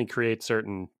can only create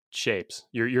certain shapes.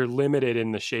 You're limited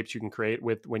in the shapes you can create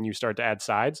with when you start to add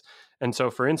sides. And so,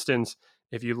 for instance,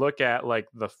 if you look at like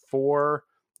the 4,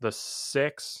 the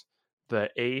 6, the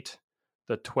 8,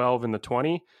 the 12, and the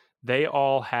 20, they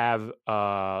all have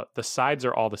the sides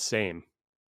are all the same.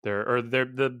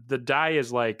 The die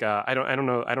is like I don't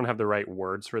know, I don't have the right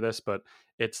words for this, but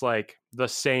it's like the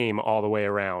same all the way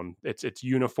around. It's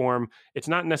uniform. It's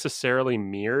not necessarily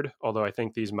mirrored, although I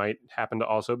think these might happen to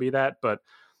also be that. But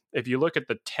if you look at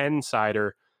the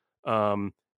 10-sider,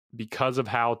 because of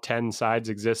how 10 sides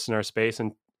exist in our space,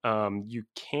 and you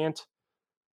can't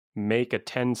make a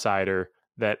 10-sider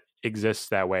that exists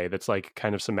that way, that's like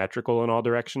kind of symmetrical in all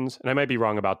directions. And I might be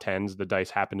wrong about 10s. The dice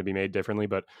happen to be made differently,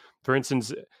 but for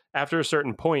instance, after a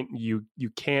certain point, you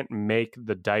can't make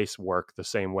the dice work the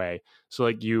same way. So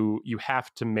like you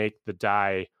have to make the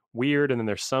die weird, and then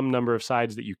there's some number of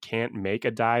sides that you can't make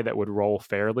a die that would roll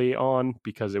fairly on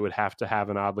because it would have to have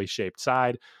an oddly shaped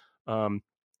side.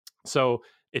 So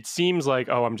it seems like,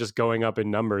 oh, I'm just going up in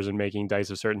numbers and making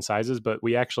dice of certain sizes, but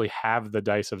we actually have the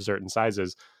dice of certain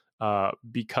sizes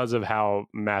because of how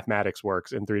mathematics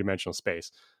works in 3-dimensional space,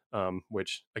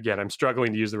 which, again, I'm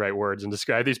struggling to use the right words and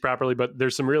describe these properly, but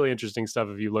there's some really interesting stuff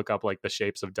if you look up like the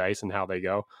shapes of dice and how they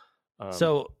go.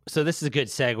 So this is a good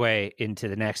segue into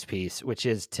the next piece, which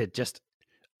is to just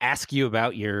ask you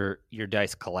about your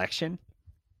dice collection,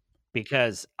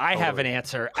 because I have an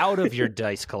answer out of your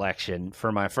dice collection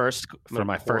for my first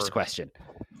question.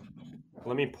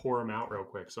 Let me pour them out real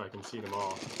quick so I can see them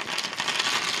all.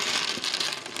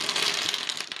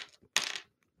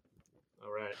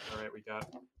 All right,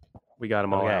 we got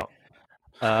them all Okay.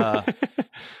 out.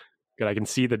 Good, I can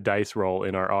see the dice roll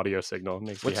in our audio signal. It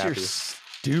makes me What's happy. your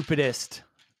stupidest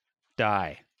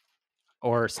die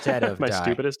or set of My die?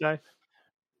 stupidest die?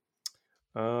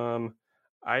 I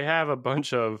have a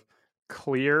bunch of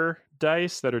clear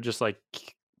dice that are just like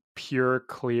pure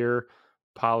clear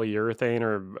polyurethane,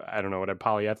 or I don't know,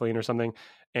 polyethylene or something,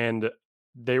 and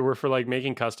they were for like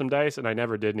making custom dice, and I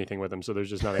never did anything with them, so there's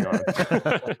just nothing on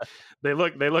them. They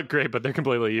look great, but they're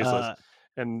completely useless.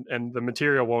 And the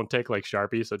material won't take like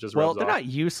Sharpie, so it just rubs they're off. not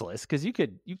useless because you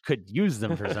could use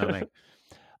them for something.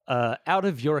 Out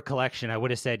of your collection, I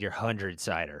would have said your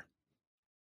 100-sider,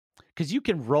 because you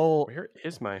can roll. Where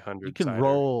is my 100? You can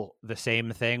roll the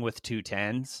same thing with 2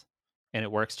 10s, and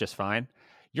it works just fine.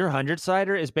 Your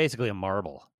 100-sider is basically a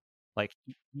marble. Like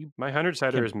my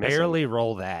 100-sider is missing. barely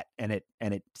roll that, and it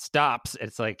stops.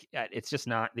 It's like it's just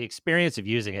not, the experience of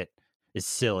using it is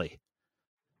silly.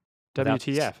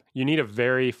 WTF? You need a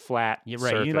very flat You're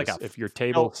surface. right. You need like a if your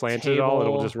table felt slants at all,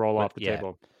 it'll table just roll off the yeah.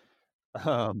 table.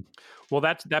 Well,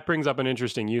 that brings up an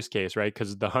interesting use case, right?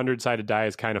 Because the 100-sided die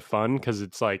is kind of fun because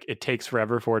it's like it takes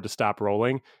forever for it to stop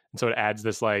rolling, and so it adds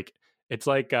this like it's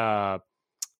like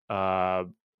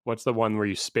what's the one where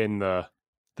you spin the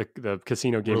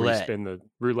casino game where you Roulette. spin the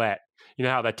roulette? You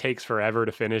know how that takes forever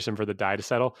to finish and for the die to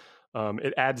settle.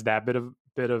 It adds that bit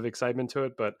of excitement to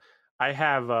it. But I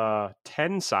have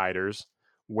 10-siders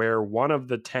where one of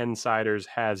the 10-siders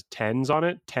has 10s on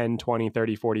it, 10, 20,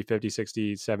 30, 40, 50,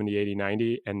 60, 70, 80,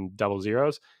 90, and double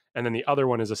zeros. And then the other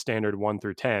one is a standard 1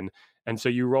 through 10. And so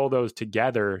you roll those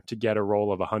together to get a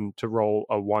roll of 100, to roll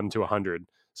a 1 to 100.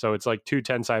 So it's like 2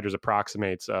 10-siders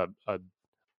approximates a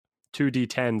 2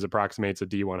 D10s approximates a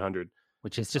D100.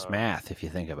 Which is just math if you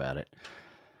think about it.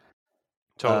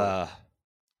 Totally.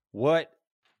 What?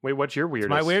 Wait, what's your weirdest?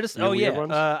 My weirdest? Your weird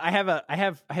ones? I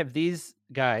have these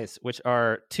guys, which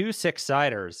are 2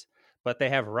 6-siders, but they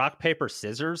have rock, paper,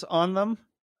 scissors on them.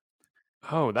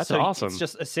 Oh, that's So awesome. It's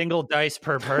just a single dice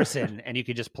per person, and you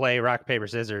could just play rock, paper,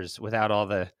 scissors without all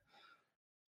the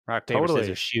rock, paper, Totally.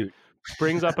 scissors shoot.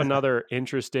 Brings up another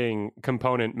interesting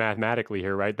component mathematically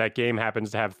here, right? That game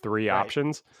happens to have 3 Right.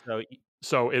 options. So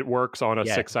So it works on a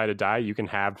Yeah. 6-sided die. You can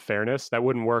have fairness. That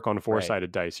wouldn't work on a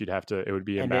 4-sided dice. You'd have to, it would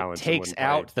be and imbalanced. it takes wouldn't play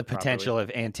out the properly. potential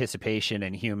of anticipation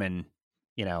and human,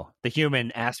 the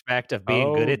human aspect of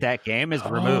being good Oh. at that game is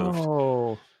removed.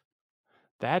 Oh,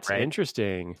 that's Right.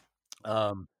 interesting.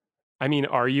 I I mean,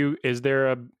 is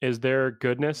there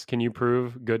goodness? Can you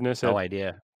prove goodness no at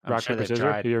idea. I'm rock, sure paper, they've scissors?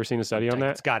 tried. Have you ever seen a study on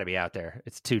It's that? got to be out there.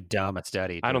 It's too dumb a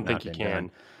study. to I don't have think not you been can.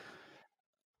 done.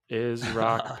 Is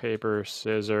rock, paper,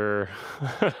 scissor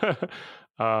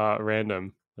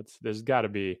random? There's got to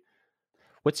be.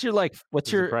 What's your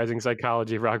Surprising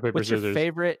psychology of rock, paper, what's your scissors.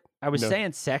 favorite? I was No.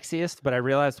 saying sexiest, but I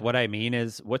realized what I mean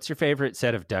is what's your favorite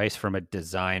set of dice from a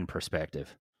design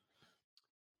perspective?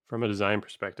 From a design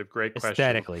perspective, great question.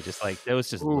 Aesthetically, just like those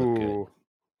just look good. Ooh.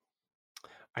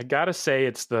 I gotta say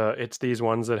it's these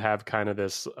ones that have kind of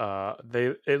this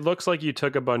it looks like you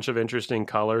took a bunch of interesting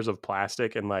colors of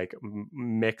plastic and like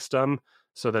mixed them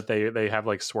so that they have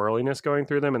like swirliness going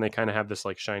through them and they kind of have this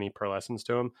like shiny pearlescence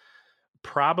to them.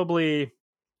 Probably,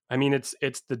 I mean it's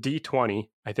the D20.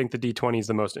 I think the D20 is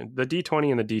the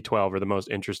D20 and the D12 are the most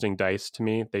interesting dice to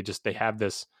me. They have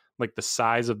this like the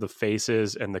size of the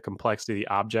faces and the complexity of the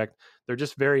object. They're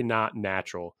just very not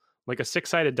natural. Like a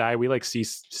 6-sided die, we like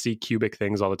see cubic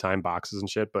things all the time, boxes and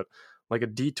shit. But like a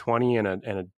D20 and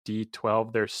a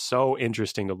D12, they're so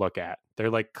interesting to look at. They're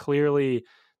like clearly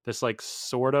this like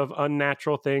sort of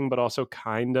unnatural thing, but also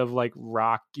kind of like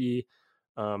rocky.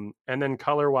 And then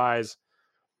color wise,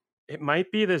 it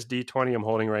might be this D20 I'm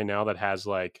holding right now that has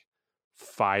like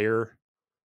fire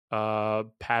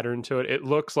pattern to it. It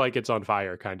looks like it's on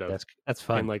fire, kind of. That's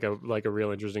fun. In like a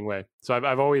real interesting way. So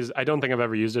I've always, I don't think I've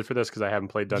ever used it for this because I haven't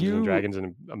played Dungeons and Dragons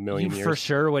in a million years. For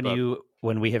sure, when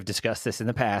but- we have discussed this in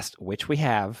the past, which we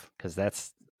have, because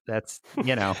that's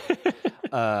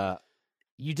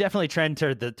you definitely trend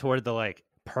toward the like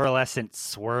pearlescent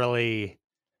swirly.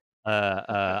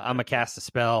 I'm a cast a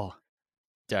spell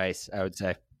dice, I would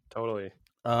say. Totally.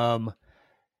 I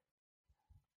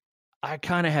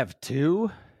kind of have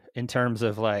 2 in terms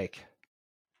of like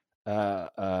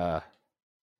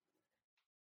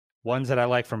ones that I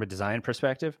like from a design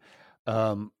perspective.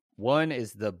 One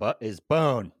is is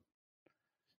bone.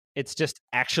 It's just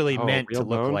actually meant to real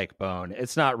look bone? like bone.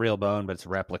 It's not real bone, but it's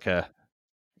replica.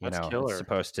 That's It's killer.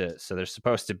 supposed to. So they're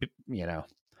supposed to be,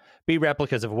 be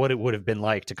replicas of what it would have been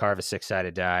like to carve a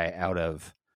 6-sided die out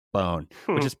of bone,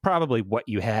 which is probably what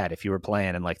you had if you were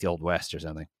playing in like the Old West or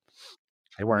something.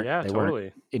 They weren't. Yeah, they totally.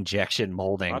 weren't injection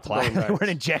molding. Lots of bone They weren't dice.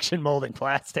 injection molding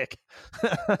plastic.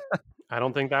 I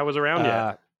don't think that was around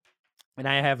yet. And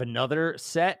I have another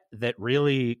set that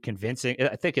really convincing.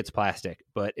 I think it's plastic,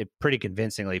 but it pretty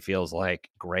convincingly feels like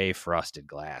gray frosted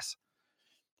glass,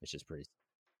 which is pretty.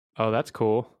 Oh, that's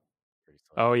cool. slick.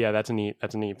 Oh yeah, that's a neat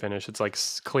finish. It's like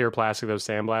clear plastic, those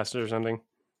sandblasters or something.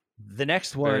 The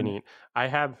next Very one. neat. I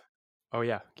have. Oh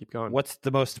yeah, keep going. What's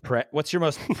your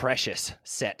most precious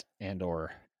set and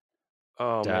or?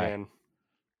 Oh die? man.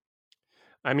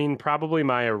 I mean, probably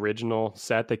my original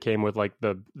set that came with like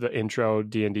the intro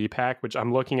D&D pack, which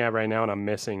I'm looking at right now, and I'm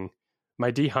missing.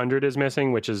 My D100 is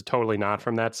missing, which is totally not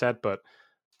from that set, but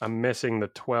I'm missing the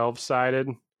 12-sided,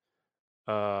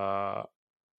 and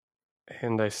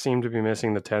I seem to be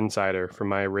missing the 10-sider from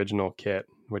my original kit,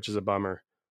 which is a bummer.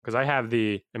 Because I have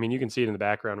you can see it in the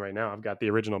background right now. I've got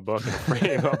the original book in a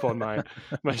frame up on my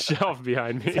shelf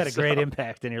behind me. It's had a great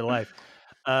impact in your life.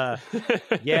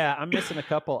 Yeah, I'm missing a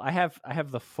couple. I have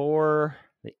the 4,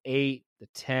 the 8, the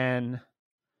 10,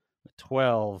 the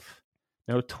 12,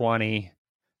 no 20,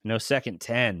 No second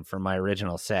 10 from my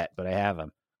original set, but I have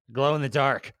them. Glow in the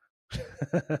dark.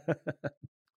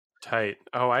 Tight.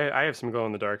 Oh, I have some glow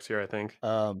in the darks here, I think.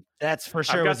 That's for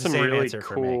sure. I've got was the some same really answer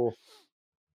for me. cool.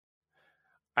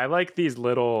 I like these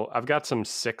little. I've got some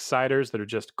 6-siders that are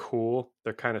just cool.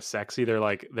 They're kind of sexy.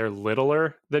 They're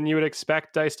littler than you would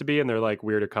expect dice to be, and they're like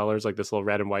weirder colors, like this little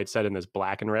red and white set and this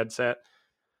black and red set.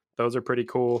 Those are pretty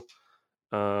cool.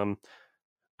 I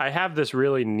have this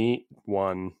really neat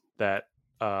one that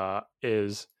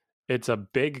it's a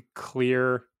big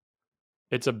clear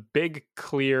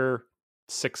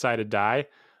 6-sided die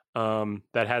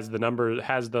that has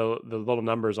the little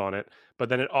numbers on it, but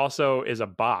then it also is a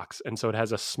box, and so it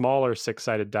has a smaller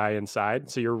 6-sided die inside.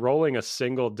 So you're rolling a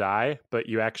single die, but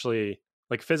you actually,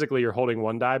 like, physically you're holding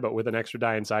one die, but with an extra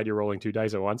die inside, you're rolling 2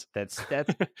 dice at once. That's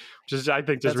which is, I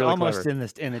think, just that's really almost clever.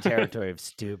 in the territory of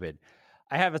stupid.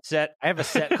 I have a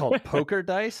set called poker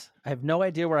dice. I have no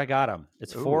idea where I got them.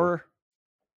 It's four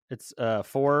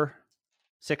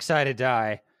 6-sided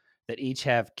die that each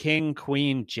have king,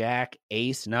 queen, jack,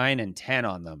 ace, 9, and 10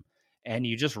 on them. And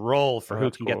you just roll for who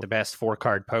that's can cool. get the best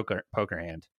 4-card poker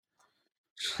hand.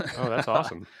 Oh, that's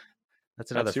awesome.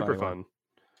 That's another That's super funny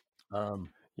fun. one.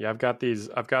 Yeah, I've got these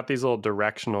little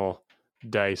directional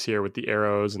dice here with the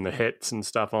arrows and the hits and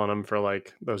stuff on them for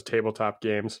like those tabletop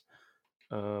games.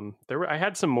 I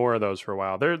had some more of those for a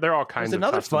while. They're all kinds There's of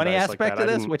another custom funny dice like aspect that. of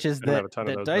I this, didn't- which is I didn't have that, a ton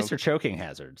of those, dice though. are choking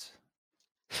hazards.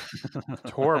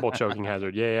 It's horrible choking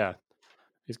hazard. Yeah.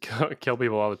 These kill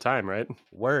people all the time, right?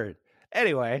 Word.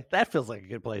 Anyway, that feels like a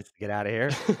good place to get out of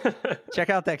here. Check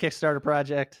out that Kickstarter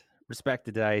project. Respect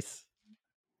the dice.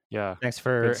 Yeah. Thanks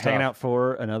for Good hanging stuff. out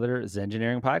for another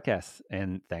Zengineering podcast.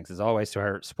 And thanks as always to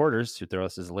our supporters who throw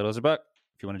us as little as $1. If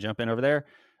you want to jump in over there,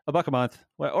 $1 a month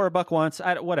or $1 once,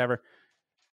 whatever.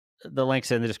 The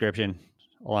link's in the description,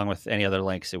 along with any other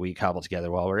links that we cobble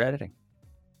together while we're editing.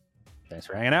 Thanks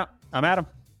for hanging out. I'm Adam.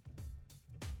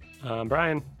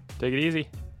 Brian, take it easy.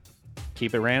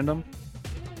 Keep it random.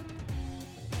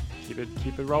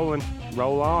 Keep it rolling.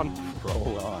 Roll on.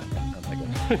 Roll on. Sounds like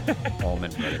a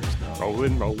Allman Brothers.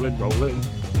 Rolling.